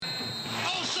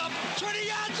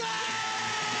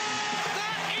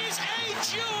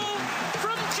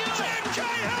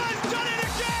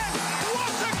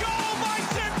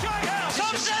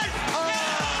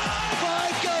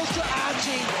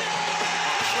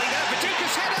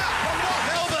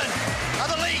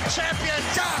champion,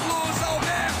 Carlos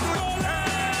Alberto.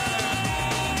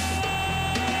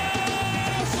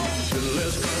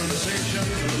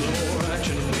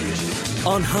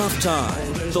 On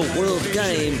halftime, the World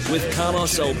Game with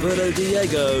Carlos Alberto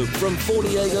Diego from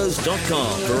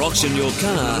ForDiegos.com. For auction your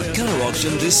car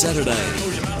auction this Saturday.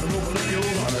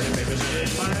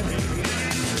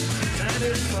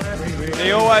 He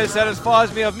always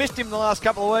satisfies me. I've missed him the last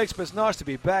couple of weeks, but it's nice to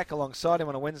be back alongside him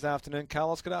on a Wednesday afternoon.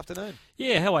 Carlos, good afternoon.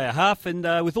 Yeah, how are you, Half? And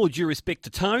with all due respect to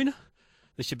Tone,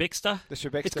 the Shebexter,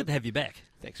 it's good to have you back.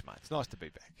 Thanks, mate. It's nice to be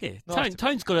back. Yeah,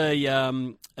 Tone's got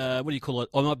a, what do you call it,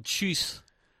 an obtuse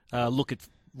look at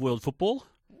world football.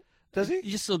 Does he?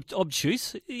 He's just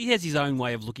obtuse. He has his own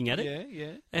way of looking at it.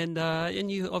 Yeah.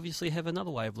 And you obviously have another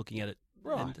way of looking at it.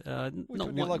 Right. And, Which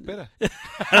one do you like better?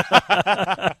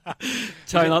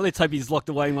 Tony, let's hope he's locked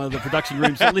away in one of the production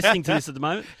rooms listening to this at the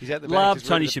moment. He's at the back. Love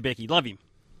Tony Shebeki. Love him.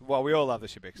 Well, we all love the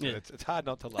Shebeki. Yeah. It's hard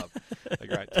not to love the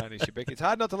great Tony Shebeki. It's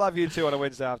hard not to love you too on a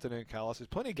Wednesday afternoon, Carlos. There's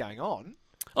plenty going on.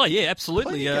 Oh, yeah,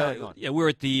 absolutely. Going on. Yeah, we're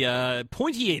at the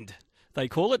pointy end, they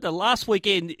call it. The last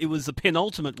weekend, it was the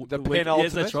penultimate week. Penultimate?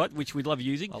 Yes, that's right, which we love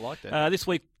using. I like that. This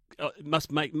week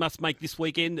must make this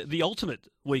weekend the ultimate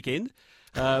weekend.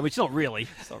 Which not really.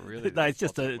 It's not really. No, it's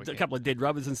just a couple of dead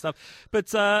rubbers and stuff.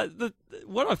 But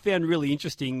what I found really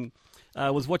interesting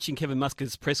was watching Kevin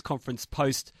Muscat's press conference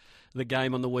post the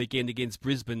game on the weekend against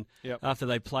Brisbane after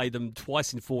they played them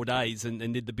twice in 4 days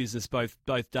and did the business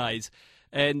both days.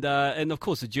 And of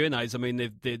course the Journos, I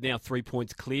mean, they're now 3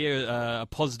 points clear, a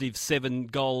positive 7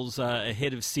 goals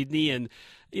ahead of Sydney, and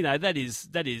you know that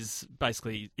is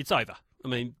basically it's over. I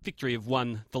mean, Victory have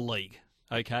won the league.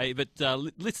 Okay, but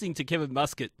listening to Kevin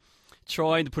Muscat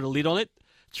trying to put a lid on it,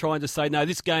 trying to say, no,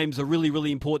 this game's a really,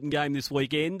 really important game this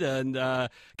weekend, and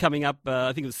coming up,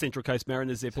 I think it was Central Coast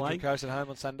Mariners they're playing. Central Coast at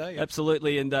home on Sunday. Yep.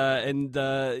 Absolutely, and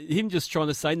him just trying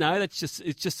to say, no, it's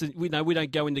just we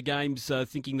don't go into games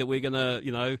thinking that we're going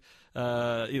to,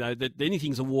 that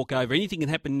anything's a walkover, anything can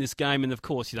happen in this game, and of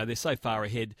course, they're so far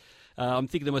ahead. I'm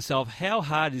thinking to myself, how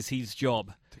hard is his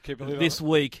job to keep a lid this on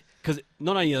it? Week? Because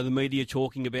not only are the media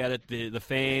talking about it, the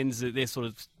fans, they're sort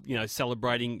of,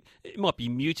 celebrating. It might be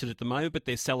muted at the moment, but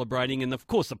they're celebrating. And, of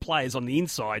course, the players on the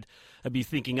inside would be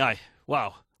thinking, hey,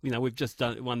 wow, we've just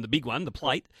won the big one, the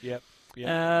plate. Yep.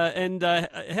 And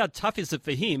how tough is it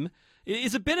for him?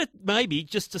 Is it better maybe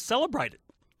just to celebrate it?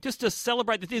 Just to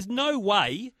celebrate that there's no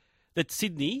way that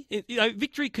Sydney,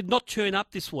 Victory could not turn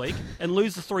up this week and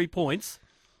lose the 3 points.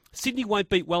 Sydney won't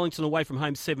beat Wellington away from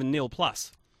home 7-0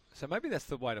 plus. So maybe that's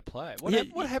the way to play it.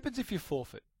 What happens if you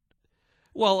forfeit?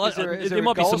 Well, there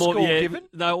might be some more. Given?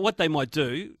 No, what they might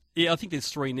do. Yeah, I think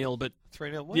there's 3-0, but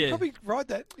 3-0. Well, you probably ride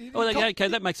that. Okay,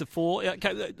 that makes it 4.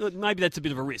 Okay, maybe that's a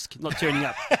bit of a risk, not turning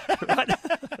up. Right?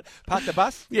 Park the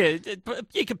bus. Yeah,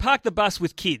 you can park the bus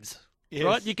with kids. Yes.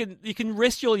 Right, you can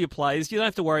rest all your players. You don't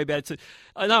have to worry about it.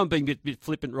 I know I'm being a bit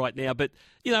flippant right now, but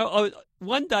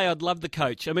one day I'd love the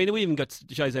coach. I mean, we even got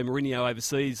Jose Mourinho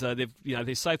overseas.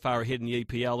 They're so far ahead in the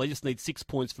EPL. They just need 6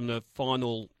 points from the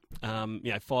final,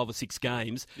 5 or 6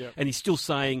 games, and he's still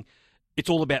saying it's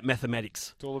all about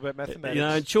mathematics. It's all about mathematics.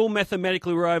 Until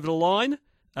mathematically we're over the line,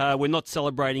 we're not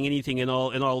celebrating anything, and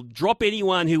I'll drop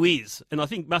anyone who is. And I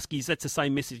think that's the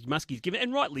same message Muskie's given,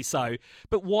 and rightly so.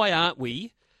 But why aren't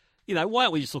we? Why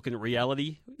aren't we just looking at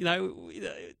reality? They're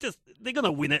going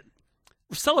to win it.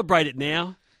 Celebrate it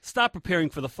now. Start preparing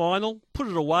for the final. Put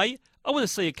it away. I want to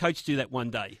see a coach do that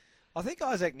one day. I think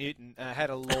Isaac Newton had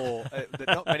a law that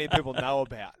not many people know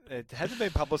about. It hasn't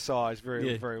been publicised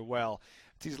very well.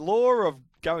 It's his law of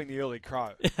going the early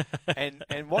crow. and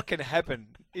what can happen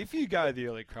if you go the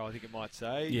early crow, I think it might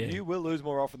say, you will lose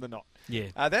more often than not. Yeah.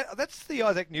 That's the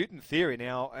Isaac Newton theory.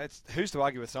 Now, who's to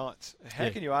argue with science? How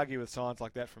can you argue with science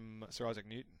like that from Sir Isaac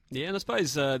Newton? Yeah, and I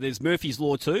suppose there's Murphy's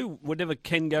Law too. Whatever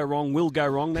can go wrong will go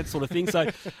wrong, that sort of thing. So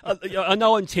I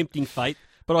know I'm tempting fate,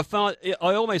 but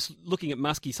I almost, looking at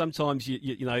Muskie, sometimes,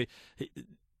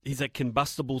 he's a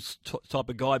combustible type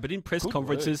of guy, but in press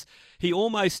conferences, he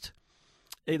almost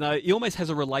has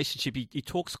a relationship. He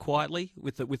talks quietly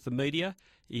with the media.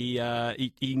 He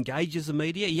engages the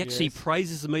media. He actually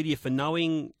praises the media for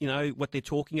knowing, what they're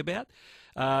talking about.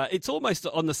 It's almost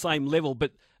on the same level,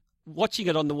 but watching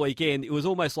it on the weekend, it was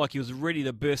almost like he was ready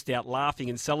to burst out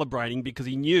laughing and celebrating because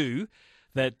he knew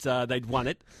that they'd won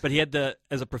it, but he had to,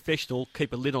 as a professional,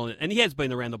 keep a lid on it. And he has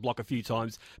been around the block a few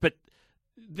times, but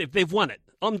they've won it.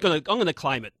 I'm gonna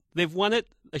claim it. They've won it.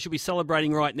 They should be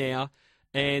celebrating right now.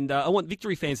 And I want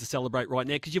Victory fans to celebrate right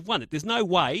now because you've won it. There's no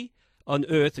way on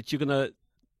earth that you're going to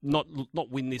not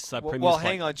win this Premier's Well, fight.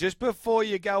 hang on. Just before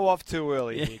you go off too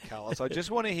early here, Carlos, I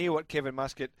just want to hear what Kevin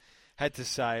Muscat had to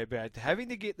say about having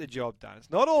to get the job done.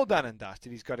 It's not all done and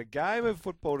dusted. He's got a game of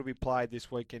football to be played this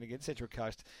weekend against Central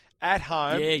Coast at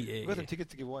home. We've got some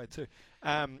tickets to give away too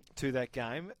to that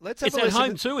game. Let's have it's a at listen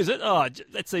home too, is it? Oh,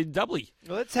 that's a doubly.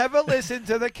 Let's have a listen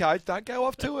to the coach. Don't go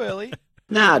off too early.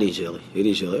 No, it is early. It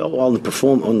is early. On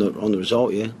the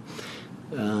result, yeah.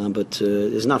 But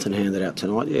there's nothing handed out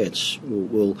tonight. Yeah,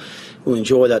 we'll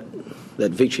enjoy that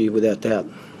victory without doubt.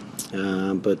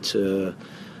 But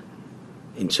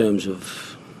in terms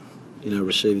of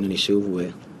receiving any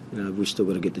silverware, we've still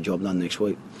got to get the job done next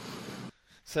week.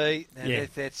 See,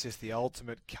 that's just the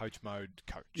ultimate coach mode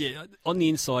coach. Yeah, on the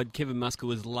inside, Kevin Muscat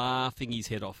was laughing his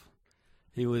head off.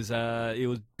 He was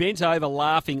bent over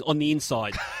laughing on the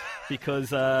inside because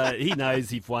he knows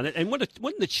he've won it. And what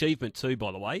an achievement too,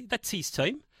 by the way. That's his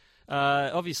team.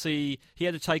 Obviously, he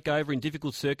had to take over in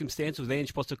difficult circumstances with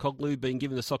Ange Postecoglou being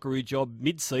given the Socceroo job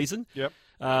mid-season. Yep.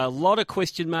 A lot of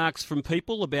question marks from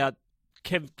people about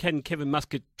can Kevin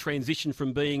Muscat transition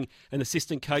from being an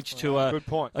assistant coach to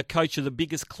a coach of the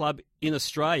biggest club in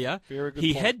Australia. Very good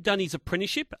he point. had done his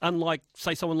apprenticeship, unlike,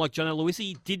 say, someone like John Aloisi.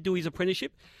 He did do his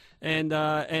apprenticeship, and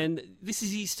this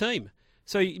is his team.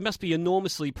 So he must be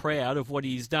enormously proud of what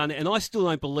he's done, and I still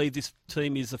don't believe this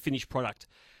team is a finished product.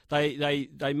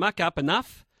 They muck up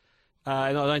enough,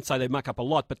 and I don't say they muck up a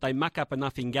lot, but they muck up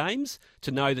enough in games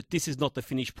to know that this is not the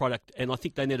finished product. And I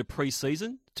think they need a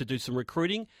pre-season to do some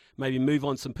recruiting, maybe move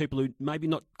on some people who maybe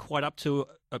not quite up to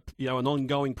an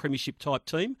ongoing premiership type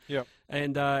team. Yep.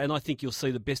 And I think you'll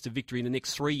see the best of victory in the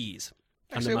next 3 years.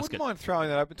 Actually, I wouldn't mind throwing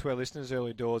that open to our listeners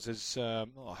early doors as I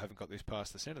haven't got this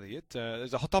past the centre yet.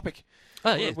 There's a hot topic.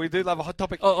 Oh, yeah. We do love a hot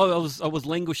topic. I was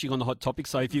languishing on the hot topic,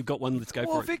 so if you've got one, let's go for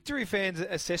it. Well, Victory fans'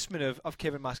 assessment of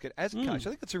Kevin Muscat as a coach, I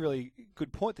think that's a really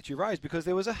good point that you raised because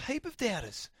there was a heap of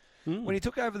doubters. When he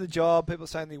took over the job, people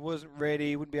saying he wasn't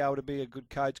ready, wouldn't be able to be a good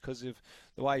coach because of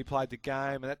the way he played the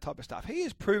game and that type of stuff. He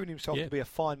has proven himself to be a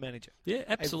fine manager. Yeah,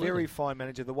 absolutely. A very fine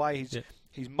manager. The way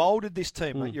he's moulded this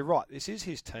team. Mate, you're right. This is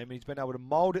his team, and he's been able to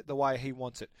mould it the way he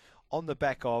wants it on the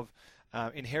back of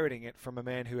inheriting it from a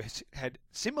man who has had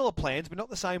similar plans, but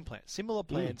not the same plans. Similar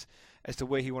plans as to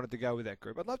where he wanted to go with that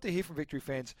group. I'd love to hear from Victory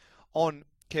fans on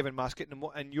Kevin Muscat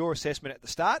and your assessment at the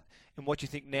start and what you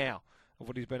think now of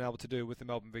what he's been able to do with the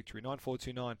Melbourne Victory.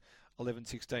 9429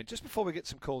 1116. Just before we get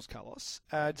some calls, Carlos,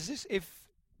 does this,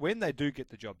 when they do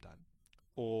get the job done,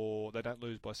 or they don't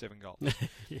lose by 7 goals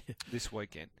this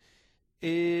weekend,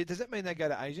 does that mean they go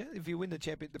to Asia? If you win the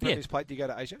Premier's Plate, do you go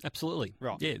to Asia? Absolutely.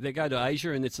 Right. Yeah, they go to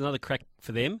Asia, and it's another crack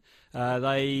for them.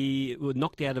 They were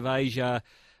knocked out of Asia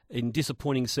in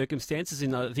disappointing circumstances,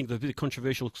 in I think the bit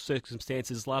controversial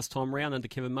circumstances last time round under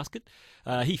Kevin Muscat.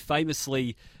 He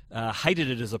famously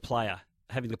hated it as a player,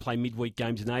 having to play midweek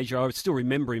games in Asia. I still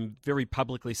remember him very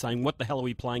publicly saying, what the hell are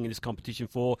we playing in this competition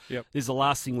for? Yep. This is the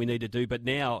last thing we need to do. But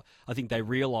now I think they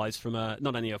realise from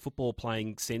not only a football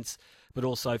playing sense, but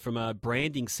also from a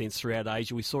branding sense throughout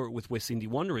Asia. We saw it with West Indies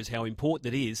Wanderers, how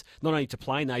important it is, not only to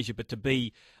play in Asia, but to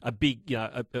be a big,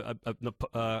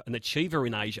 an achiever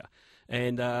in Asia.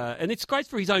 And it's great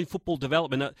for his own football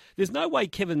development. There's no way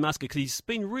Kevin Muscat, because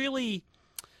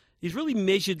he's really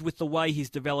measured with the way he's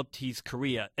developed his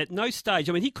career. At no stage,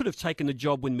 I mean, he could have taken the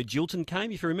job when Magilton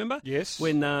came, if you remember. Yes.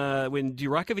 When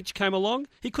Durakovic came along,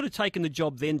 he could have taken the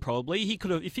job then. Probably he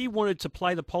could have, if he wanted to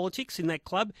play the politics in that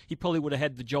club, he probably would have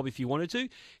had the job if he wanted to.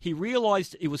 He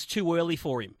realised it was too early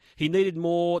for him. He needed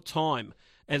more time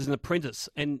as an apprentice,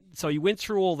 and so he went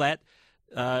through all that.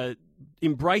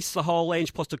 Embraced the whole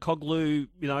Ange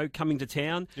Postecoglou, coming to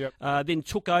town. Yep. Then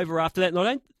took over after that.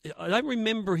 And I don't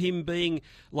remember him being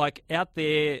like out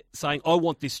there saying, "I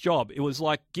want this job." It was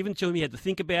like given to him. He had to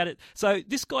think about it. So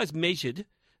this guy's measured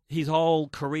his whole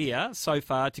career so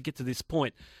far to get to this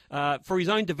point. For his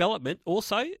own development,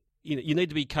 also. You need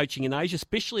to be coaching in Asia,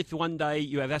 especially if one day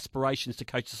you have aspirations to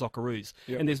coach the Socceroos.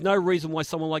 Yep. And there's no reason why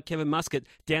someone like Kevin Muscat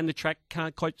down the track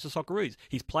can't coach the Socceroos.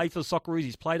 He's played for the Socceroos.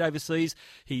 He's played overseas.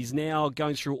 He's now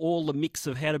going through all the mix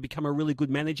of how to become a really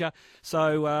good manager.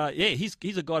 So, he's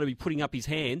a guy to be putting up his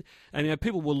hand. And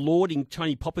people were lauding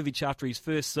Tony Popovich after his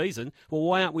first season. Well,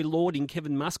 why aren't we lauding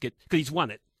Kevin Muscat? Because he's won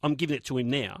it. I'm giving it to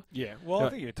him now. Yeah, well, I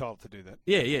think you're entitled to do that.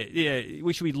 Yeah.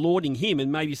 We should be lauding him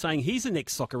and maybe saying he's the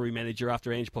next Socceroo manager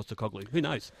after Ange Postecoglou. Who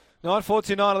knows?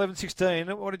 9-4-2-9,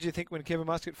 11-16. What did you think when Kevin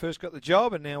Muscat first got the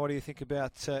job, and now what do you think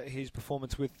about his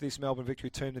performance with this Melbourne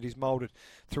Victory team that he's moulded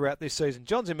throughout this season?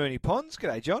 John's in Moonee Ponds.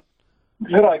 G'day, John.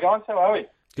 G'day, guys. How are we?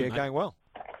 Yeah, going well.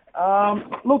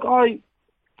 Look, I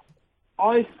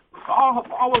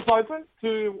was open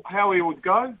to how he would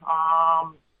go,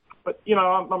 but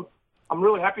I'm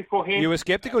really happy for him. You were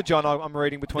sceptical, John, I'm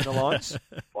reading between the lines.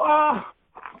 I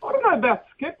don't know about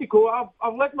sceptical. I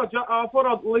thought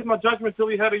I'd leave my judgment till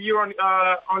he had a year on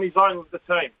his own with the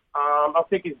team. I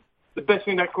think the best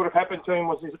thing that could have happened to him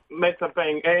was his mentor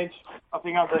being Edge. I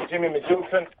think under Jimmy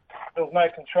Middleton, there was no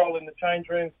control in the change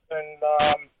rooms and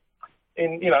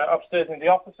upstairs in the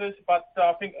offices. But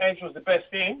I think Edge was the best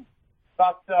thing.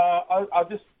 But I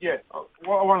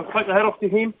want to take the head off to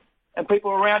him and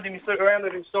people around him. He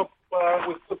surrounded himself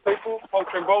with good people, Paul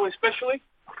Trimboli especially,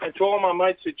 and to all my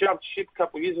mates who jumped ship a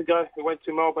couple of years ago who went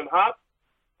to Melbourne Heart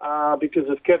because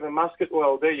of Kevin Muscat.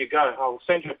 Well, there you go. I'll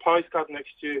send you a postcard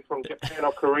next year from Japan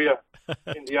or Korea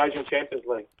in the Asian Champions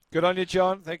League. Good on you,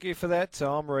 John. Thank you for that.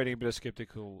 So I'm reading a bit of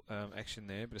sceptical action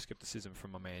there, a bit of scepticism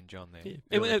from my man John there.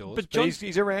 Yeah. But John,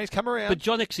 he's around. He's come around. But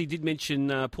John actually did mention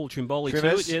Paul Trimboli too,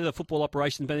 the football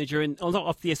operations manager. And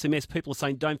off the SMS, people are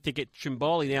saying don't forget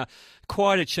Trimboli. Now,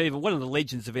 quite achiever, one of the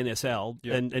legends of NSL,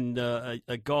 and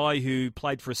a guy who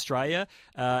played for Australia,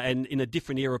 and in a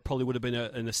different era probably would have been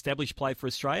an established player for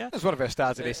Australia. That's one of our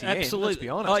stars at SEN. Absolutely. Let's be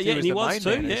honest. Oh yeah, and he was too.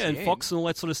 And Fox and all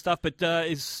that sort of stuff. But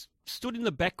is stood in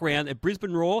the background at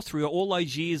Brisbane Roar through all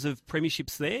those years of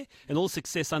premierships there and all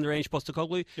success under Ange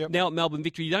Postecoglou. Yep. Now at Melbourne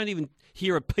Victory, you don't even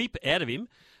hear a peep out of him.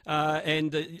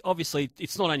 Obviously,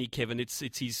 it's not only Kevin, it's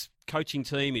his coaching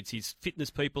team, it's his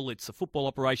fitness people, it's the football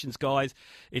operations guys,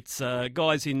 it's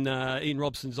guys in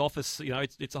Robson's office.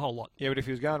 It's a whole lot. Yeah, but if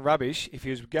he was going rubbish, it'd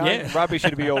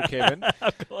be all Kevin.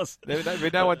 Of course. There'd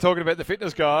be no one talking about the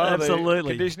fitness guy,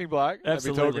 absolutely, the conditioning bloke.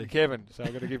 Absolutely. They'd be talking Kevin. So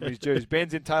I've got to give him his dues.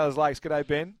 Ben's in Taylor's Lakes. G'day,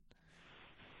 Ben.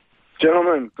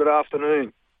 Gentlemen, good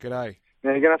afternoon. G'day.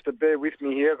 Now, you're going to have to bear with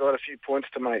me here. I've got a few points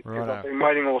to make because I've been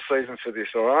waiting all season for this,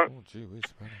 all right? Oh, gee whiz.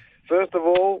 First of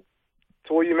all,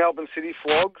 to all you Melbourne City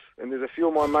flogs, and there's a few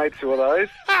of my mates who are those,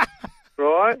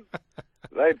 right?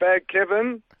 They bagged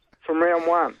Kevin from round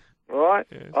one, right?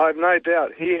 Yes. I have no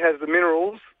doubt he has the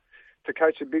minerals to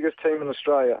coach the biggest team in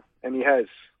Australia, and he has,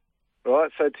 right?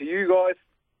 So to you guys,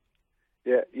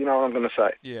 yeah, you know what I'm going to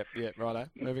say. Yeah, righto.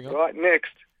 Moving on. Right,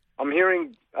 next, I'm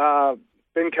hearing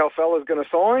Ben Calfella's going to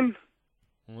sign.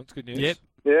 Well, that's good news. Yep.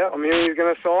 Yeah, I'm hearing he's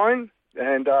going to sign.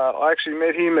 And I actually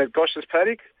met him at Gosh's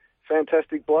Paddock.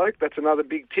 Fantastic bloke. That's another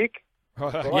big tick.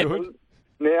 Right. Good.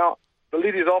 Now, the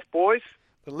lid is off, boys.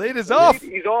 The lid is off. The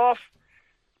lid is off.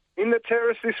 In the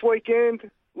terrace this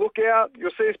weekend. Look out.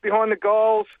 You'll see us behind the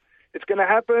goals. It's going to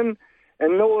happen.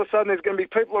 And all of a sudden there's going to be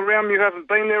people around me who haven't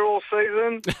been there all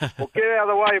season. Well, get out of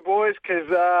the way, boys, because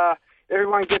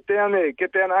everyone get down there.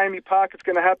 Get down to Amy Park. It's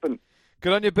going to happen.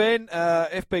 Good on you, Ben.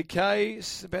 FBK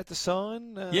is about to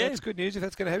sign. That's good news if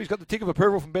that's going to happen. He's got the tick of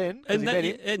approval from Ben. And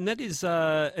that is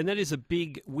a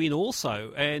big win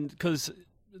also. And because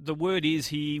the word is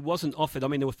he wasn't offered. I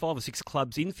mean, there were 5 or 6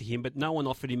 clubs in for him, but no one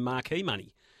offered him marquee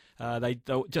money. They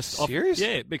just serious?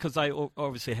 Yeah, because they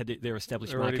obviously had their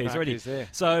established marquees already. There.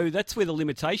 So that's where the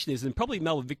limitation is, and probably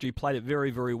Melbourne Victory played it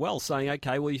very, very well, saying,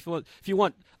 okay, well, if you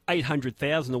want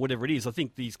 800,000 or whatever it is, I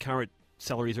think these current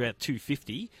salaries are about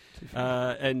 250,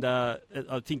 and I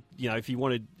think if you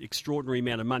wanted extraordinary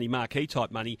amount of money, marquee type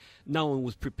money, no one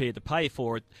was prepared to pay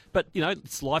for it. But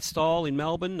it's lifestyle in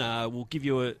Melbourne. Will give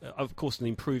you of course an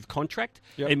improved contract.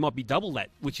 Yep. It might be double that,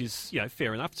 which is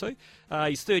fair enough too.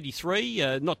 He's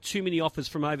 33. Not too many offers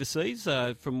from overseas,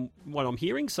 from what I'm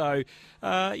hearing. So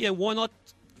why not?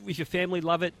 If your family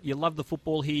love it, you love the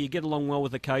football here, you get along well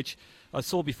with the coach. I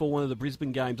saw before one of the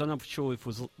Brisbane games, I'm not sure if it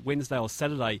was Wednesday or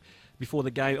Saturday, before the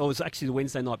game. Oh, it was actually the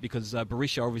Wednesday night because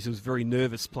Barisha obviously was very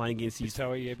nervous playing against his...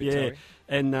 Bitowie.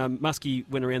 And Muskie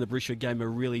went around the Barisha, gave him a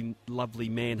really lovely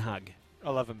man hug. I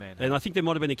love a man. And I think there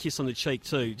might have been a kiss on the cheek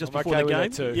too, just before okay the game.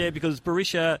 with that too. Yeah, because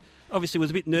Barisha obviously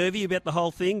was a bit nervy about the whole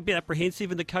thing, a bit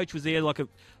apprehensive, and the coach was there like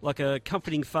a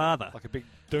comforting father. Like a big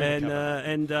doom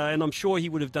and I'm sure he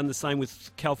would have done the same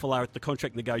with Calfella at the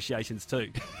contract negotiations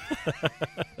too.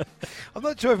 I'm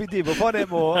not sure if he did. We'll find out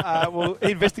more. We'll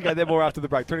investigate that more after the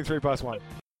break. 1.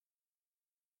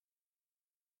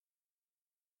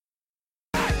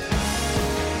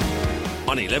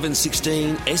 On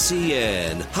 11:16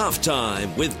 SEN,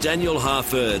 halftime with Daniel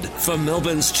Harford for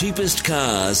Melbourne's cheapest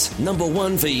cars. Number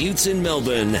 1 for utes in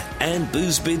Melbourne and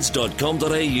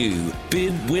boozbids.com.au.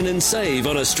 Bid, win and save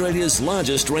on Australia's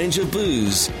largest range of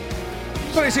booze.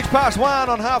 1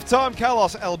 on halftime.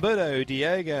 Carlos Alberto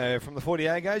Diego from the 40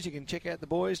 Agos. You can check out the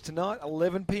boys tonight,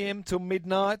 11 p.m. till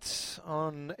midnight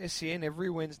on SEN every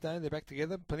Wednesday. They're back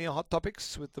together. Plenty of hot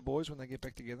topics with the boys when they get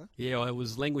back together. Yeah, I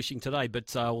was languishing today,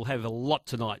 but we'll have a lot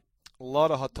tonight. A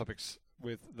lot of hot topics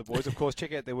with the boys. Of course,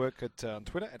 check out their work on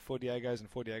Twitter at 40Agos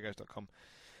and 40agos.com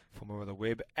for more of the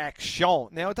web action.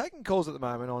 Now, we're taking calls at the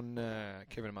moment on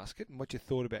Kevin Muscat and what you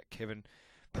thought about Kevin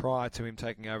prior to him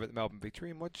taking over at the Melbourne Victory,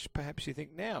 and what perhaps you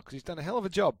think now, because he's done a hell of a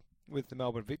job with the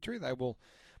Melbourne Victory. They will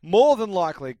more than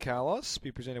likely, Carlos,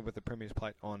 be presented with the Premier's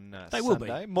Plate on they will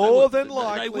Sunday. Be. More than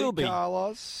likely, they will be.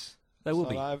 Carlos. They will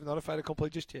be. Not a fait accompli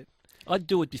just yet. I'd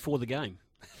do it before the game.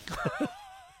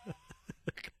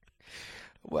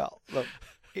 Well, look,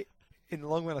 in the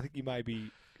long run, I think you may be...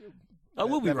 I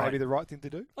will be right. That may be the right thing to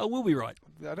do. I will be right.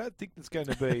 I don't think there's going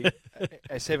to be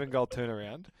a 7-goal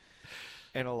turnaround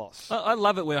and a loss. I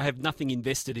love it where I have nothing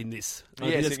invested in this.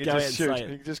 Yes, you can just shoot. You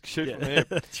can just shoot from here.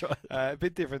 That's right. A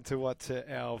bit different to what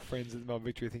our friends at the Melbourne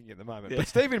Victory are thinking at the moment. Yeah. But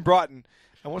Steve in Brighton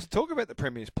wants to talk about the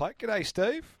Premier's Plate. G'day,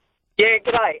 Steve. Yeah,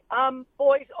 g'day.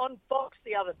 Boys, on Fox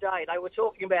the other day, they were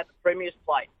talking about the Premier's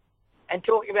Plate and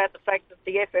talking about the fact that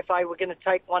the FFA were going to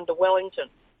take one to Wellington.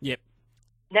 Yep.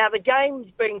 Now, the game's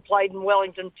being played in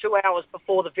Wellington 2 hours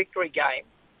before the Victory game,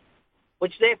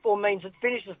 which therefore means it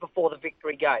finishes before the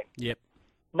Victory game. Yep.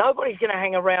 Nobody's going to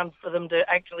hang around for them to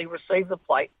actually receive the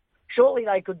plate. Surely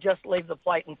they could just leave the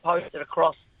plate and post it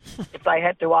across if they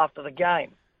had to after the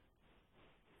game.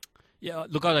 Yeah,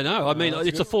 look, I don't know. I mean,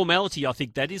 it's a formality, I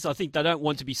think that is. I think they don't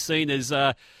want to be seen as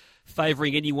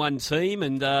favouring any one team.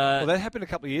 And well, that happened a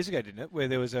couple of years ago, didn't it, where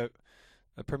there was a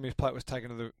Premier's Plate was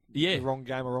taken to the wrong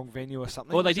game or wrong venue or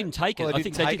something. Well, they didn't take it. I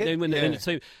think they did when the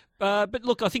two. But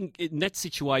look, I think in that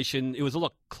situation, it was a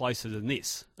lot closer than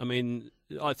this. I mean,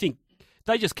 I think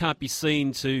they just can't be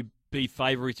seen to be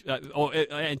favourite or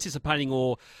anticipating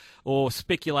or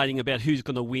speculating about who's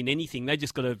going to win anything. They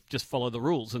just got to just follow the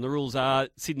rules, and the rules are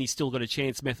Sydney's still got a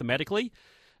chance mathematically.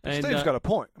 And Steve's got a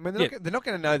point. I mean, they're not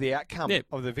going to know the outcome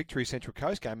of the Victory Central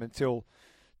Coast game until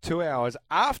 2 hours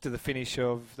after the finish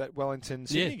of that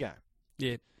Wellington-Sydney game.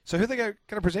 Yeah. So who are they going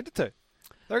to present it to?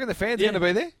 They reckon the fans are going to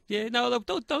be there? Yeah, no,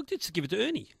 they'll just give it to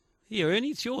Ernie. Here, Ernie,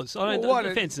 it's yours. The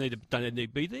fans don't need to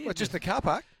be there. What, just the car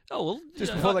park? Oh well,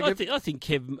 just before I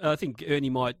think Ernie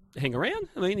might hang around.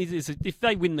 I mean, if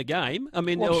they win the game, I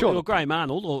mean, or Graham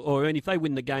Arnold or Ernie, if they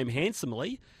win the game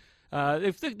handsomely,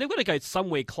 if they've got to go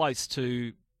somewhere close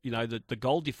to the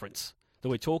goal difference that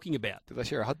we're talking about. Do they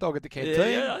share a hot dog at the canteen?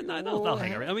 Yeah, no, they'll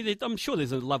hang around. I mean, I'm sure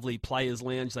there's a lovely players'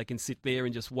 lounge. They can sit there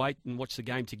and just wait and watch the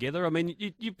game together. I mean,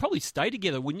 you'd probably stay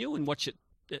together, wouldn't you, and watch it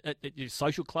at your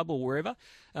social club or wherever.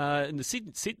 And the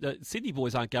Sydney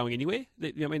boys aren't going anywhere.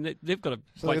 They've got to.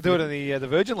 So they'll do it in the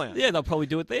Virgin Lounge. Yeah, they'll probably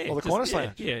do it there. Or the Qantas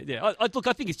Lounge. Yeah. Look,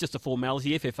 I think it's just a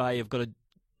formality. FFA have got to.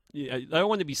 They don't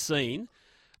want to be seen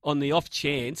on the off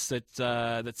chance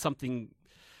that something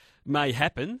may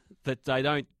happen that they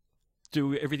don't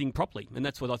do everything properly, and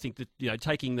that's what I think that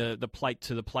taking the plate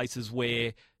to the places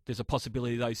where there's a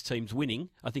possibility of those teams winning.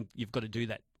 I think you've got to do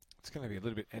that. It's going to be a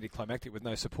little bit anticlimactic with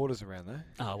no supporters around there.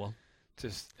 Oh, well.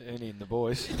 Just Ernie and the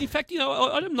boys. In fact,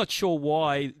 I'm not sure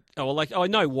why. I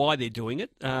know why they're doing it,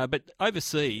 but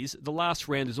overseas, the last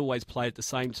round is always played at the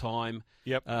same time.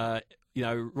 Yep.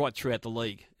 Right throughout the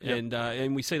league, yep.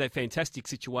 And we see that fantastic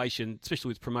situation, especially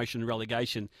with promotion and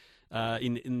relegation.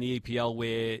 In the EPL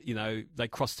where, they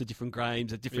cross to different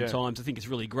games at different times. I think it's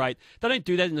really great. They don't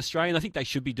do that in Australia, and I think they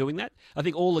should be doing that. I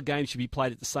think all the games should be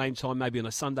played at the same time, maybe on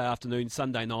a Sunday afternoon,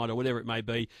 Sunday night, or whatever it may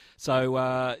be.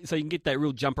 So you can get that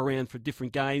real jump around for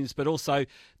different games, but also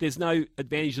there's no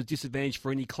advantage or disadvantage for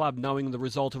any club knowing the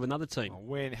result of another team. How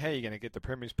are you going to get the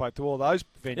Premier's Plate to all those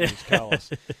venues, Carlos?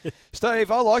 Steve,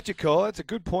 I liked your call. That's a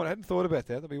good point. I hadn't thought about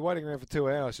that. They'll be waiting around for 2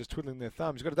 hours just twiddling their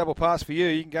thumbs. You've got a double pass for you.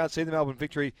 You can go and see the Melbourne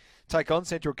Victory take on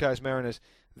Central Coast Mariners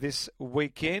this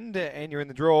weekend, and you're in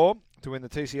the draw to win the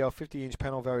TCL 50-inch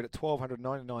panel valued at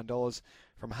 $1,299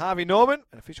 from Harvey Norman,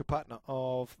 an official partner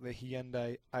of the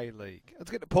Hyundai A-League. Let's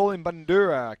get to Paul in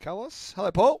Bundoora, Carlos.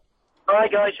 Hello, Paul. Hi,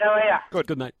 guys. How are you?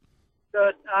 Good, mate.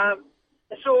 Good.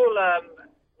 It's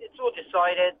all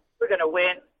decided. We're going to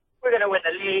win. We're going to win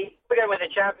the league. We're going to win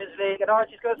the Champions League, and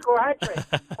Archie's going to score a hat-trick,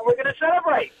 and we're going to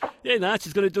celebrate. Yeah,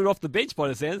 Archie's going to do it off the bench by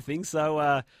the sound of things,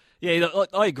 so... Yeah,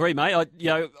 I agree, mate.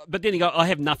 But then I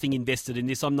have nothing invested in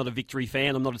this. I'm not a Victory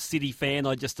fan. I'm not a City fan.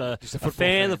 I'm just a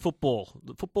fan of football.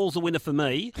 Football's a winner for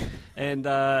me, and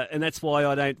that's why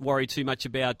I don't worry too much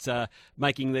about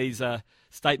making these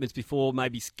statements before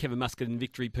maybe Kevin Muscat and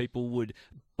Victory people would.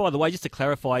 By the way, just to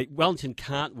clarify, Wellington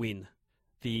can't win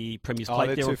the Premier's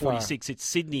Plate. They're on 46. It's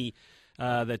Sydney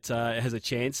that has a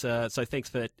chance. So thanks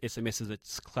for that SMS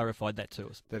that's clarified that to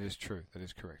us. That is true. That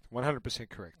is correct. 100%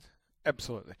 correct.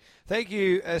 Absolutely. Thank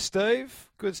you,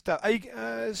 Steve. Good stuff.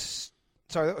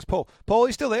 Sorry, that was Paul. Paul, are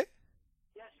you still there?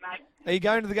 Yes, mate. Are you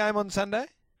going to the game on Sunday?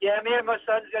 Yeah, me and my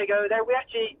son's going to go there. We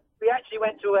actually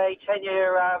went to a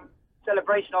 10-year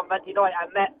celebration on Monday night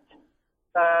and met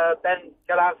Ben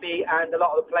Galafi and a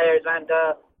lot of the players. And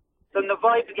from the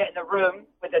vibe you get in the room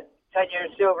with the 10-year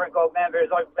silver and gold members,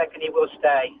 I reckon he will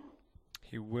stay.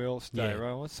 He will stay, Yeah.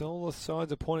 right? What's all the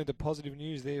signs are pointing to positive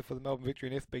news there for the Melbourne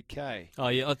Victory and FBK? Oh,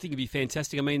 yeah, I think it'd be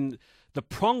fantastic. I mean, the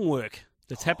prong work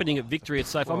that's happening at Victory at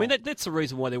SAFE, I mean, that's the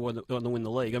reason why they want to win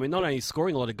the league. I mean, not only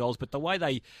scoring a lot of goals, but the way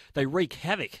they wreak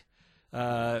havoc,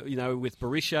 with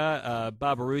Barisha,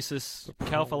 Barbarousis,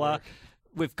 Kalfala.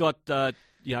 We've got,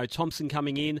 Thompson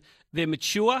coming in. They're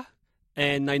mature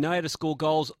and they know how to score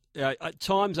goals. At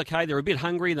times, okay, they're a bit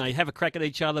hungry and they have a crack at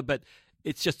each other, but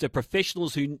it's just the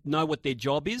professionals who know what their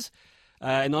job is.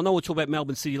 And I know we'll talk about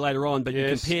Melbourne City later on, but you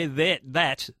compare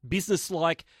that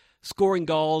business-like, scoring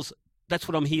goals, that's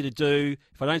what I'm here to do.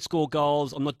 If I don't score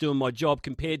goals, I'm not doing my job,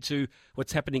 compared to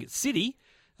what's happening at City,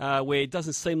 where it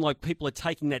doesn't seem like people are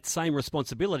taking that same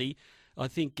responsibility. I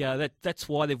think that's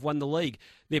why they've won the league.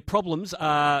 Their problems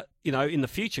are, in the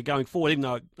future going forward, even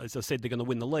though, as I said, they're going to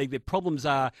win the league, their problems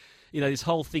are, this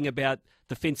whole thing about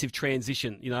defensive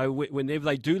transition. Whenever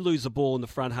they do lose the ball in the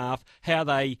front half, how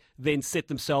they then set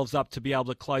themselves up to be able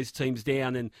to close teams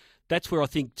down. And that's where I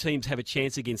think teams have a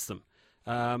chance against them.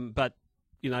 But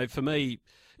for me,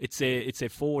 it's their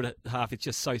forward half. It's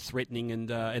just so threatening, and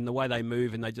the way they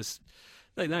move, and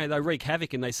they wreak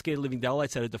havoc, and they scare the living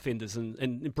daylights out of defenders.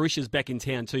 And Barisha's back in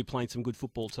town too, playing some good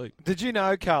football too. Did you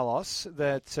know, Carlos,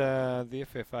 that the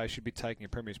FFA should be taking a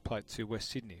Premier's Plate to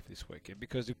West Sydney for this weekend?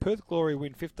 Because if Perth Glory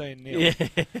win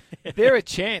 15-0, they're a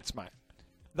chance, mate.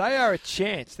 They are a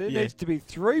chance. There needs to be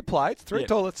 3 plates, 3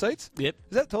 toilet seats. Yep.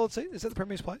 Is that toilet seat? Is that the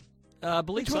Premier's Plate? I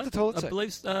believe so. The toilet seat? I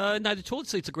believe no, the toilet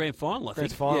seat's a grand final, I think.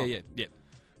 Grand final? Yeah.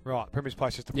 Right, Premier's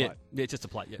Plate's just a plate. Yeah, just a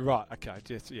plate, yeah. Right, okay,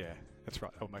 that's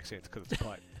right. That would make sense because it's a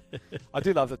plate. I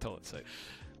do love the toilet seat.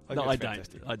 No, I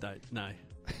don't. No.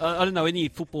 I don't know any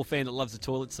football fan that loves the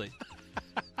toilet seat.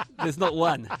 There's not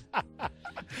one.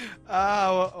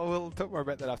 We'll talk more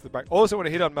about that after the break. Also want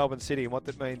to hit on Melbourne City and what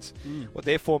that means, what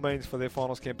their form means for their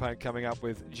finals campaign coming up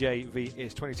with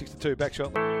JVS 26-2. Back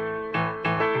shot.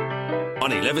 On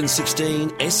 1116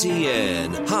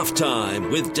 SEN,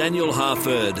 Halftime with Daniel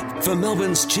Harford. For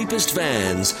Melbourne's cheapest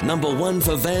vans, number 1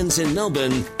 for vans in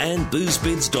Melbourne, and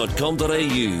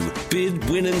boozbids.com.au. Bid,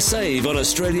 win and save on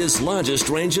Australia's largest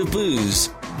range of booze.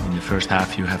 In the first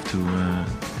half you have to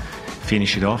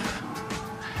finish it off.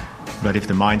 But if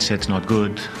the mindset's not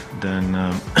good, then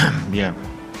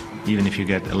even if you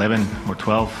get 11 or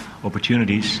 12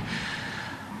 opportunities,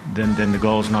 then the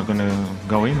goal's not going to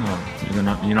go in. Or you're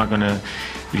not going to.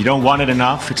 If you don't want it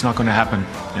enough, it's not going to happen.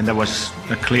 And that was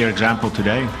a clear example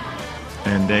today.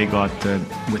 And they got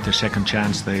with their second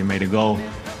chance, they made a goal,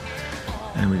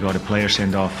 and we got a player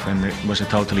sent off, and it was a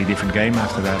totally different game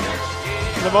after that.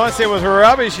 The mindset was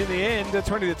rubbish in the end.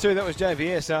 20-2. That was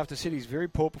JVS after City's very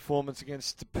poor performance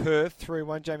against Perth.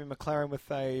 3-1. Jamie McLaren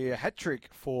with a hat trick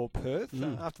for Perth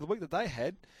after the week that they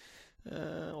had.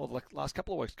 Or the last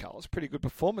couple of weeks, Carlos. Pretty good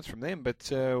performance from them.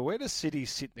 But where does City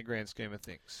sit in the grand scheme of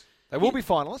things? They will be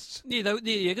finalists. Yeah, they're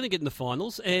going to get in the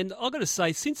finals. And I've got to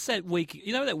say, since that week,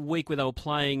 that week where they were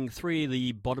playing 3 of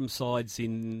the bottom sides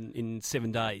in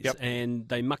 7 days, and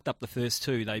they mucked up the first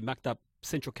 2. They mucked up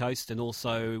Central Coast and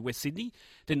also West Sydney.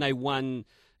 Then they won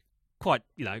quite,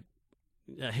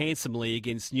 handsomely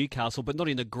against Newcastle, but not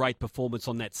in a great performance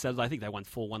on that Saturday. I think they won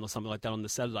 4-1 or something like that on the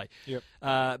Saturday. Yep.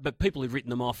 But people had written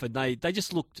them off, and they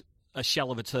just looked a shell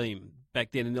of a team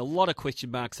back then, and a lot of question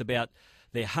marks about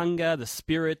their hunger, the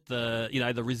spirit, the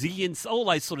resilience, all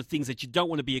those sort of things that you don't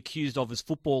want to be accused of as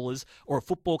footballers or a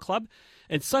football club.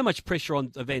 And so much pressure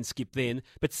on Van Skip then.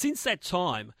 But since that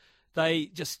time, they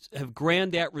just have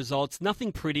ground out results,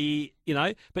 nothing pretty,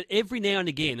 but every now and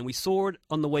again, and we saw it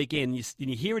on the weekend,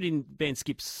 you hear it in Van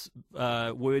Skip's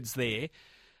words there,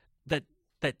 that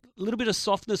little bit of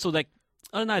softness or that,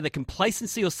 the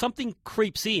complacency or something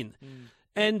creeps in.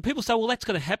 And people say, well, that's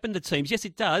going to happen to teams. Yes,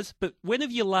 it does, but when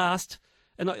have you last,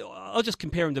 and I'll just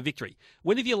compare them to Victory,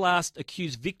 when have you last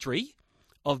accused Victory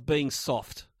of being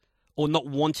soft or not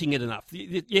wanting it enough?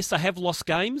 Yes, they have lost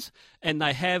games and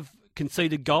they have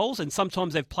conceded goals, and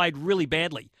sometimes they've played really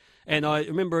badly. And I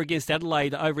remember against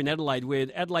Adelaide, over in Adelaide, where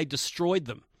Adelaide destroyed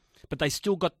them, but they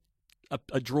still got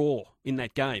a draw in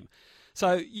that game.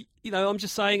 So, I'm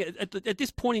just saying, at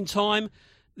this point in time,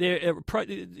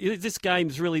 this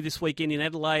game's really this weekend in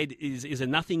Adelaide is a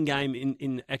nothing game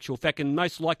in actual fact, and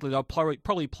most likely they'll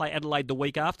probably play Adelaide the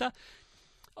week after.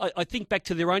 I think back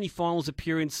to their only finals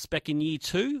appearance back in year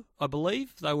 2, I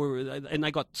believe.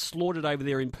 They got slaughtered over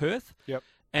there in Perth. Yep.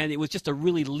 And it was just a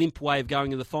really limp way of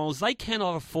going to the finals. They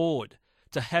cannot afford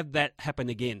to have that happen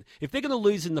again. If they're going to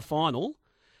lose in the final,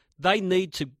 they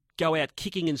need to go out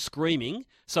kicking and screaming,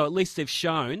 so at least they've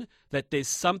shown that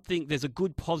there's a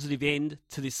good positive end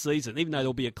to this season, even though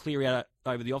there'll be a clear out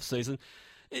over the off-season.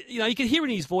 you can hear in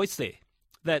his voice there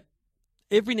that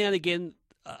every now and again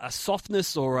a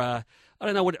softness or I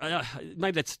don't know what,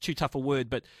 maybe that's too tough a word,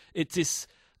 but it's this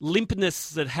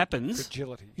limpness that happens.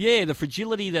 Fragility. Yeah, the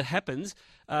fragility that happens,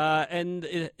 and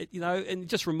it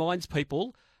just reminds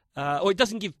people, or it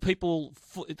doesn't give people,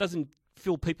 it doesn't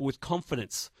fill people with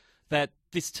confidence that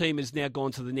this team has now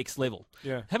gone to the next level.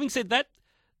 Yeah. Having said that,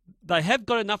 they have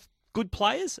got enough good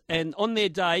players, and on their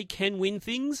day can win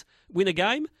a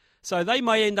game. So they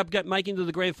may end up making to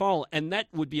the grand final, and that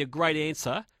would be a great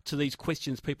answer to these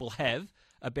questions people have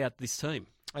about this team.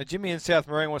 Jimmy in South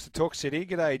Marine wants to talk City.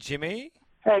 G'day, Jimmy.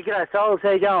 Hey, g'day, Soles.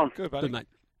 How you going? Good, buddy. Good, mate.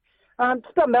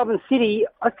 Just about Melbourne City,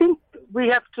 I think we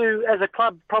have to, as a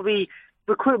club, probably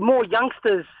recruit more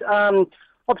youngsters.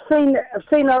 I've seen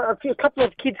a couple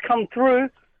of kids come through,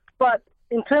 but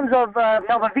in terms of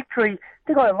Melbourne Victory,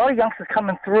 they've got a lot of youngsters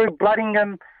coming through,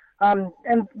 Bloodingham,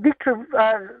 and Victory.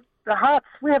 The Hearts,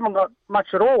 we haven't got much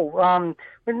at all.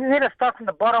 We need to start from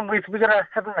the bottom. We've got to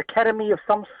have an academy of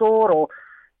some sort, or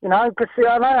because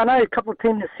I know a couple of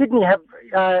teams in Sydney have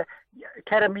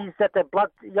academies that they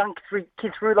blood young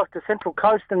kids through, like the Central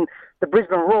Coast and the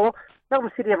Brisbane Roar.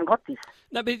 Melbourne City haven't got this.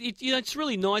 No, but it's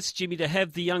really nice, Jimmy, to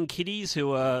have the young kiddies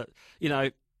who are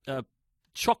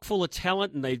chock full of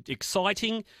talent and they're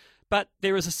exciting. But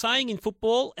there is a saying in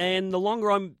football, and the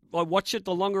longer I watch it,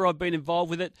 the longer I've been involved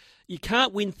with it, you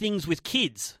can't win things with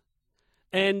kids.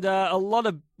 And a lot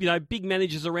of big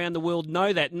managers around the world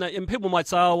know that. And people might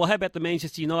say, oh, well, how about the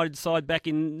Manchester United side back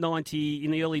in the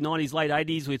early 90s, late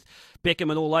 80s with Beckham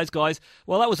and all those guys?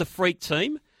 Well, that was a freak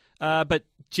team. But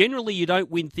generally, you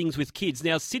don't win things with kids.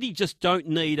 Now, City just don't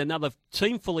need another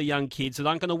team full of young kids that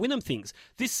aren't going to win them things.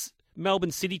 This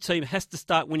Melbourne City team has to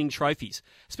start winning trophies,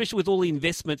 especially with all the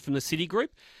investment from the City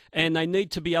Group, and they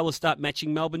need to be able to start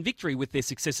matching Melbourne Victory with their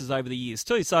successes over the years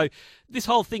too. So this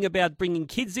whole thing about bringing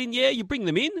kids in, yeah, you bring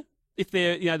them in if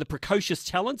they're the precocious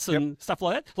talents and stuff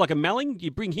like that, like a Malling, you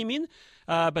bring him in.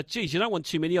 But geez, you don't want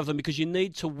too many of them because you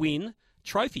need to win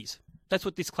trophies. That's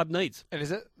what this club needs. And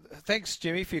is it? Thanks,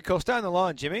 Jimmy, for your call. Stay on the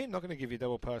line, Jimmy. I'm not going to give you a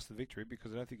double pass to the victory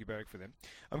because I don't think you barrack for them.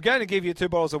 I'm going to give you 2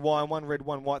 bottles of wine, 1 red,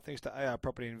 1 white, thanks to AR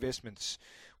Property Investments.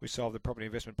 We solved the property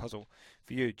investment puzzle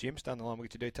for you, Jim. Stay on the line. We'll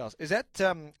get your details. Is that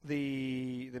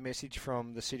the message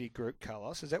from the City Group,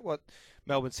 Carlos? Is that what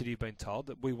Melbourne City have been told,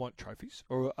 that we want trophies?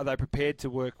 Or are they prepared to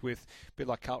work with, a bit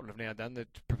like Carlton have now done, they're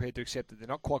prepared to accept that they're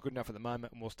not quite good enough at the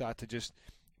moment and we'll start to just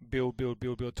build till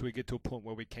we get to a point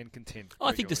where we can contend?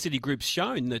 I think the City Group's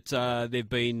shown that they've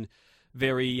been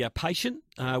very patient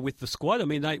with the squad. I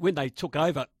mean, when they took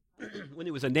over, when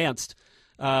it was announced,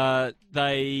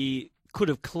 they could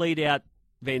have cleared out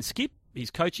Van Skip,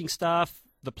 his coaching staff,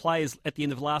 the players at the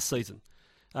end of last season,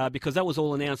 because that was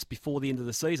all announced before the end of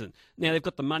the season. Now, they've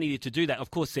got the money to do that. Of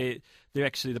course, they're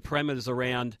actually the parameters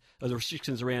around, the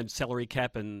restrictions around salary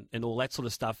cap and all that sort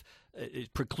of stuff,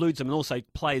 it precludes them, and also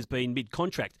players being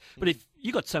mid-contract. But if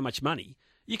you got so much money,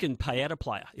 you can pay out a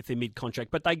player if they're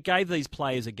mid-contract. But they gave these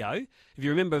players a go. If you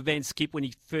remember Van Skip, when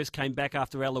he first came back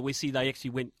after Aloisi, they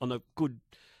actually went on a good,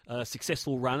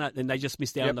 successful run, and they just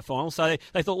missed out in the final. So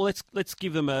they thought, well, let's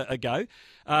give them a go.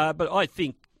 But I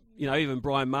think, even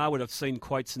Brian Maher would have seen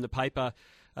quotes in the paper,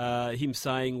 him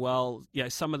saying, well,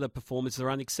 some of the performances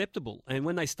are unacceptable. And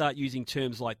when they start using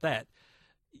terms like that,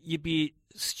 you'd be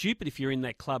stupid if you're in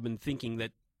that club and thinking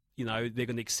that, they're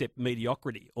going to accept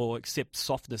mediocrity or accept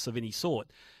softness of any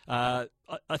sort. I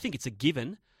think it's a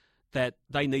given that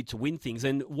they need to win things.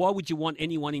 And why would you want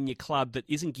anyone in your club that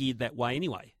isn't geared that way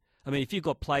anyway? I mean, if you've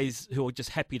got players who are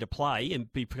just happy to play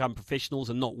and become professionals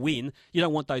and not win, you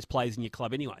don't want those players in your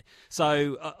club anyway.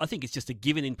 So I think it's just a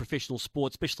given in professional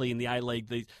sport, especially in the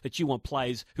A-League, that you want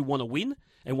players who want to win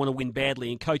and want to win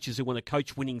badly, and coaches who want to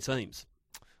coach winning teams.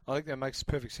 I think that makes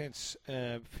perfect sense.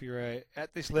 If you're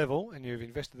at this level and you've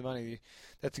invested the money,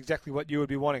 that's exactly what you would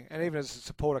be wanting. And even as a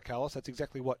supporter, Carlos, that's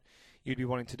exactly what you'd be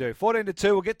wanting to do. 14-2,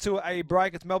 we'll get to a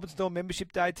break. It's Melbourne Storm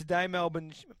Membership Day today.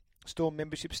 Melbourne Storm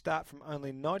memberships start from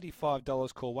only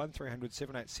 $95. Call 1300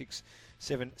 786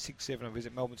 767 or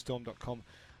visit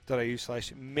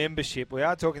melbournestorm.com.au/membership. We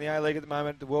are talking the A-League at the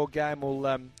moment, the World Game. We'll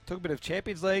talk a bit of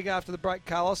Champions League after the break,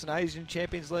 Carlos, and Asian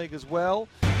Champions League as well.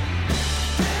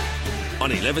 On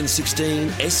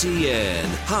 1116 SEN,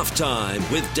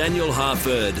 Halftime with Daniel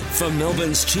Harford for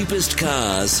Melbourne's cheapest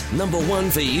cars. Number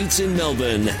 1 for utes in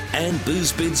Melbourne and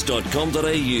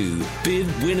boozbids.com.au. Bid,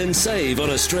 win and save on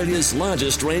Australia's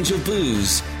largest range of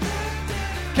booze.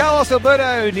 Carlos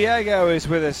Alberto Diego is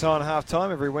with us on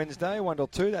Halftime every Wednesday, 1 till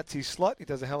 2. That's his slot. He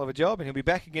does a hell of a job, and he'll be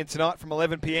back again tonight from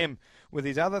 11 p.m. with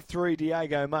his other 3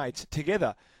 Diego mates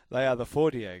together. They are the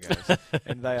Four Diegos,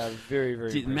 and they are very, very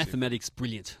impressive. Mathematics,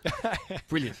 brilliant.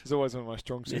 Brilliant. It's always one of my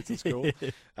strong suits at school.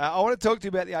 I want to talk to you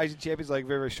about the Asian Champions League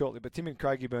very, very shortly, but Tim and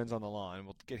Craigie Burns on the line.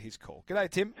 We'll get his call. G'day,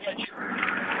 Tim. How you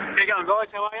going, guys?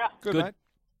 How are you? Good, mate.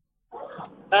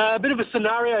 A bit of a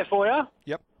scenario for you.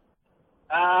 Yep.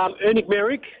 Ernie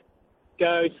Merrick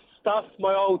goes, stuff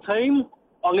my old team.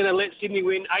 I'm going to let Sydney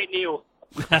win 8-0.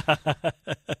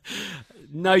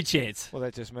 No chance. Well,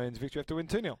 that just means Victory have to win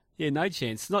 2-0. Yeah, no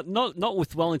chance. Not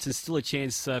with Wellington still a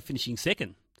chance finishing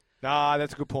second. Nah,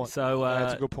 that's a good point. So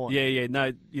that's a good point. Yeah.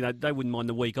 No, they wouldn't mind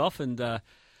the week off and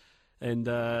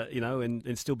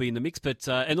still be in the mix. But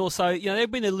and also, they've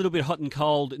been a little bit hot and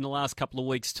cold in the last couple of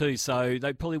weeks too. So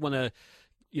they probably want to,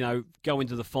 go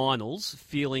into the finals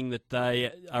feeling that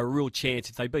they are a real chance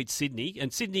if they beat Sydney.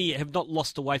 And Sydney have not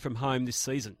lost away from home this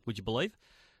season. Would you believe?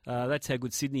 That's how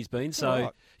good Sydney's been.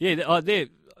 So,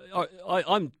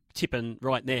 I'm tipping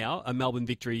right now a Melbourne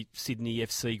Victory Sydney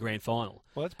FC Grand Final.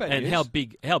 Well, that's bad news. And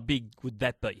how big would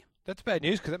that be? That's bad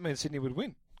news because that means Sydney would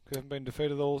win. Because they haven't been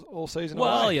defeated all season.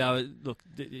 Well, look,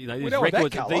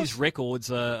 these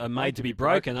records are made to be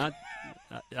broken, aren't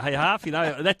hey, half,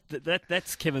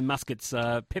 that's Kevin Muscat's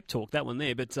pep talk, that one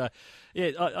there. But,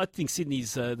 I think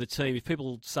Sydney's the team. If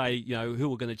people say,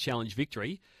 who are going to challenge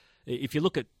Victory, if you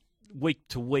look at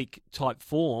week-to-week type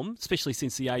form, especially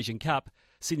since the Asian Cup,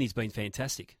 Sydney's been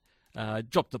fantastic.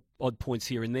 Dropped the odd points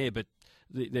here and there, but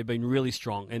they've been really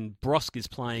strong. And Brosk is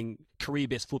playing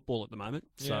career-best football at the moment.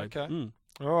 So, okay.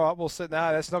 All right, well, no,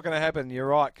 that's not going to happen. You're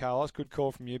right, Carlos. Good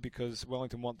call from you because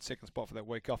Wellington want the second spot for that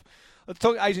week off. Let's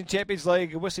talk Asian Champions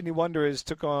League. West Sydney Wanderers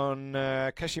took on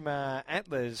Kashima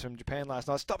Antlers from Japan last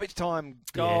night. Stoppage time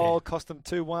goal cost them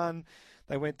 2-1.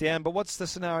 They went down, but what's the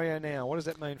scenario now? What does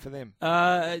that mean for them?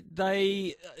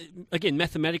 Again,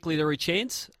 mathematically they're a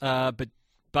chance, but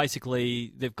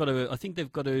basically they've got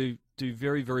to do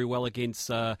very, very well against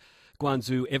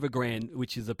Guangzhou Evergrande,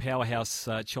 which is a powerhouse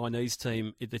Chinese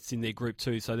team that's in their group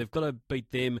too. So they've got to beat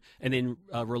them and then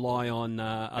rely on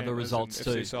other results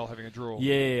too. FC Seoul having a draw.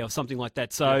 Yeah, or something like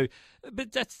that. So,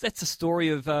 but that's the story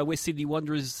of West Sydney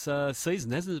Wanderers'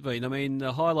 season, hasn't it been? I mean,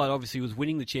 the highlight obviously was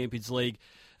winning the Champions League,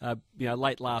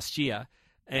 late last year.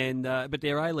 And but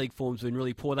their A-League form's been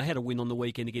really poor. They had a win on the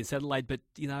weekend against Adelaide, but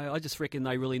I just reckon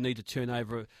they really need to turn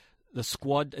over the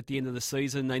squad at the end of the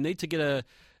season. They need to get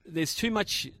There's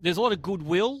a lot of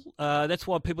goodwill. That's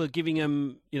why people are giving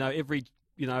them,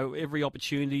 every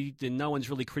opportunity. Then no one's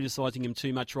really criticising them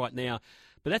too much right now.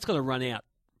 But that's got to run out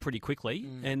pretty quickly.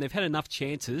 And they've had enough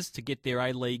chances to get their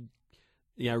A-League,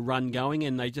 run going,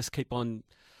 and they just keep on,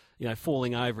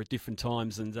 falling over at different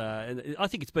times. And I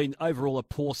think it's been overall a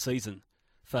poor season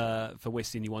for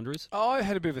West Sydney Wanderers. I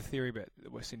had a bit of a theory about the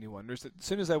West Sydney Wanderers that as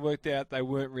soon as they worked out they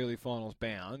weren't really finals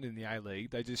bound in the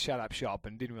A-League, they just shut up shop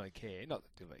and didn't really care. Not that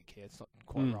they didn't really care, it's not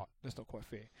quite right. That's not quite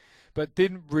fair. But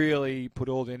didn't really put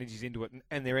all the energies into it,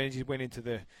 and their energies went into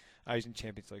the Asian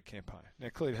Champions League campaign. Now,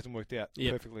 clearly it hasn't worked out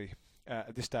perfectly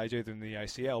at this stage either in the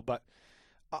ACL, but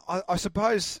I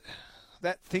suppose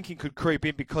that thinking could creep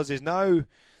in because there's no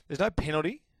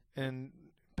penalty, and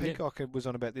Peacock was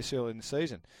on about this early in the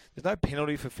season. There's no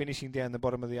penalty for finishing down the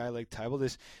bottom of the A-League table.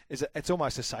 It's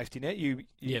almost a safety net. You're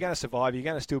going to survive. You're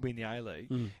going to still be in the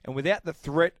A-League. And without the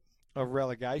threat of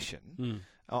relegation,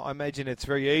 I imagine it's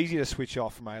very easy to switch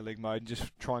off from A-League mode and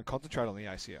just try and concentrate on the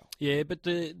ACL. Yeah, but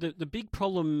the big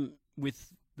problem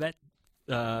with that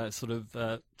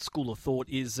school of thought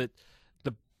is that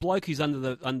the bloke who's under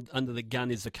the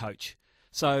gun is the coach.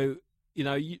 So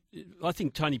I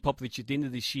think Tony Popovich at the end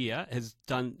of this year has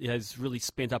really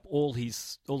spent up all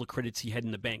the credits he had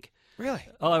in the bank. Really?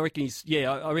 I reckon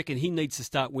I reckon he needs to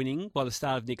start winning by the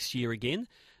start of next year again.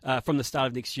 From the start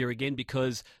of next year again,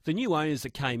 because the new owners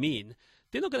that came in,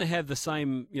 they're not going to have the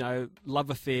same love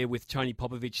affair with Tony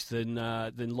Popovich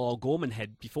than Lyle Gorman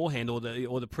had beforehand, or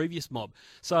the previous mob.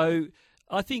 So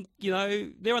I think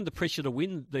they're under pressure to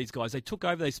win. These guys, they took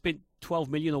over. They spent $12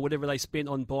 million or whatever they spent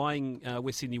on buying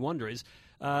West Sydney Wanderers.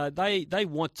 They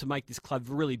want to make this club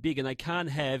really big, and they can't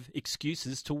have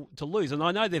excuses to lose. And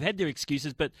I know they've had their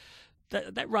excuses, but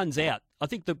that runs out. I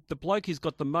think the bloke who's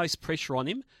got the most pressure on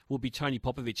him will be Tony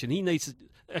Popovich, and he needs to.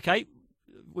 Okay,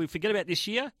 we forget about this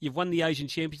year. You've won the Asian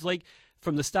Champions League.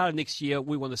 From the start of next year,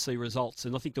 we want to see results,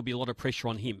 and I think there'll be a lot of pressure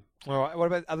on him All right. What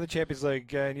about other Champions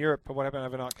League in Europe? What happened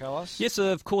overnight, Carlos? Yes,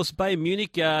 of course, Bayern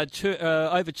Munich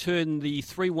overturned the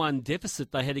 3-1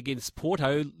 deficit they had against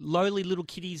Porto. Lowly little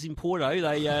kiddies in Porto.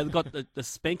 They got the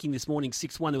spanking this morning,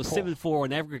 6-1. It was 7-4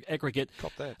 on aggregate.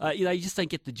 Cop that. You just don't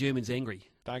get the Germans angry.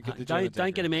 Don't get the Germans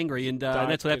Don't get them angry, and Don't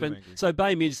that's what get 'em happened. angry. So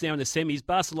Bayern Munich's now in the semis.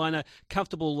 Barcelona,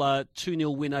 comfortable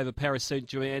 2-0 win over Paris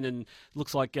Saint-Germain, and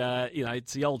looks like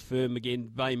it's the old firm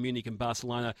again. Bayern Munich and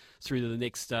Barcelona through to the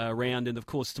next round, and of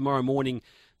course tomorrow morning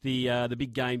the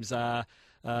big games are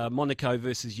Monaco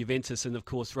versus Juventus, and of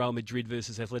course Real Madrid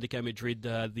versus Atletico Madrid.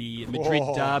 The Madrid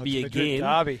derby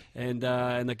again,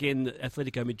 and again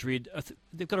Atletico Madrid.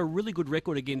 They've got a really good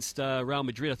record against Real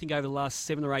Madrid. I think over the last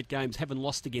 7 or 8 games haven't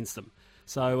lost against them.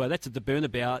 So that's at the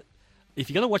Burnabout. If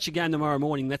you're going to watch a game tomorrow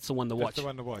morning, that's the one to watch. That's the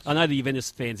one to watch. I know the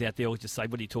Juventus fans out there will just say,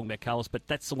 "What are you talking about, Carlos?" But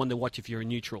that's the one to watch if you're a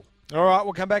neutral. All right,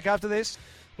 we'll come back after this.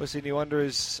 Well, Sydney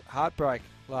Wanderers' heartbreak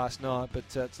last night, but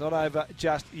it's not over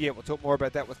just yet. We'll talk more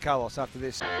about that with Carlos after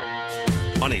this.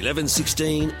 On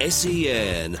 1116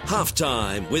 SEN,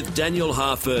 Halftime with Daniel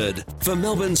Harford. For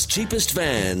Melbourne's cheapest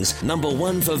vans, number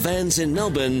 1 for vans in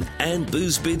Melbourne, and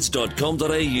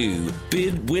boozbids.com.au.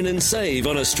 Bid, win and save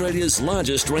on Australia's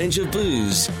largest range of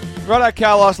booze. Righto,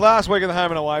 Carlos. Last week of the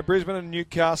home and away, Brisbane and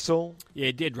Newcastle.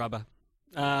 Yeah, dead rubber.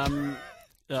 Brisbane,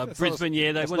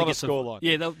 Brisbane, that's want to not get a scoreline.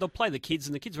 Yeah, they'll play the kids,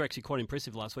 and the kids were actually quite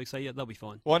impressive last week, so yeah, they'll be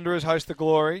fine. Wanderers host the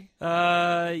Glory.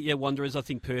 Wanderers. I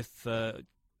think Perth, the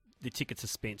tickets are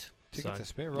spent. Tickets are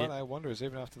spent, right? Yeah. Wanderers,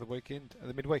 even after the weekend,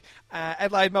 the midweek.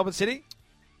 Adelaide, Melbourne City.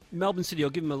 Melbourne City, I'll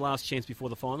give them a last chance before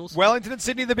the finals. Wellington and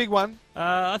Sydney, the big one.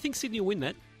 I think Sydney will win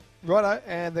that. Righto,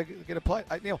 and they're going to play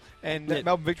 8-0. And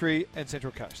Melbourne victory and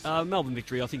Central Coast. Melbourne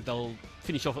victory, I think they'll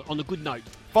finish off on a good note.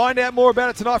 Find out more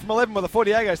about it tonight from 11 with the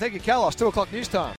 40 Agos. Thank you, Carlos. 2 o'clock news time.